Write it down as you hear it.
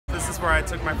where I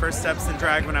took my first steps in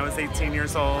drag when I was 18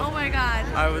 years old. Oh my god.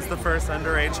 I was the first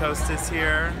underage hostess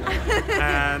here.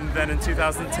 And then in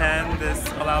 2010, this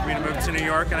allowed me to move to New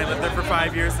York, and I lived there for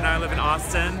 5 years, and now I live in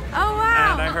Austin. Oh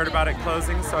wow. And I heard about it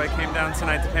closing, so I came down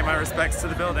tonight to pay my respects to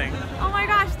the building. Oh my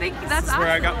gosh, thank you. That's This is where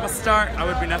I got my start. I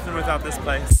would be nothing without this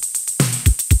place.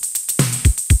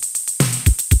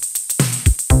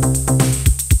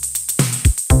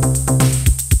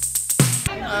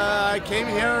 I came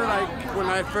here like when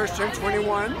I first turned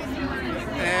 21,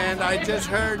 and I just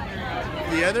heard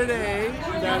the other day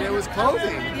that it was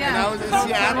closing. And I was in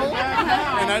Seattle,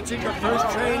 and I took the first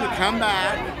train to come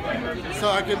back so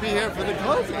I could be here for the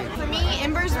closing. For me,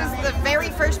 Embers was the very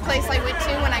first place I went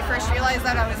to when I first realized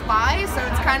that I was bi, so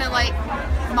it's kind of like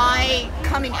my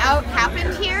coming out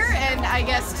happened here, and I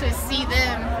guess to see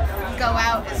them go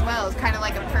out as well is kind of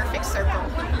like a perfect circle.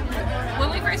 When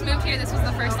we first moved here, this was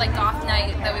the first like goth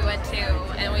night that we went to,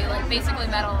 and we like basically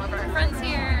met all of our friends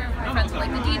here. We're friends with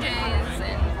like the DJs,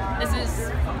 and this is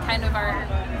kind of our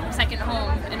second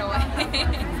home in a way.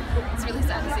 It's really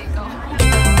sad to see it go.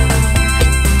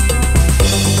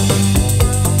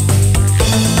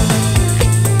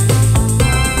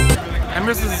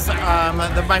 Embers is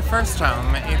my first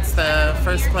home. It's the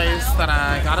first place that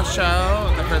I got a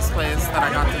show, the first place that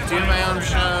I got to do my own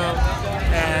show,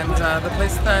 and the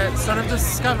place that sort of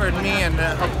discovered me and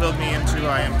helped build me into who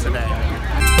I am today.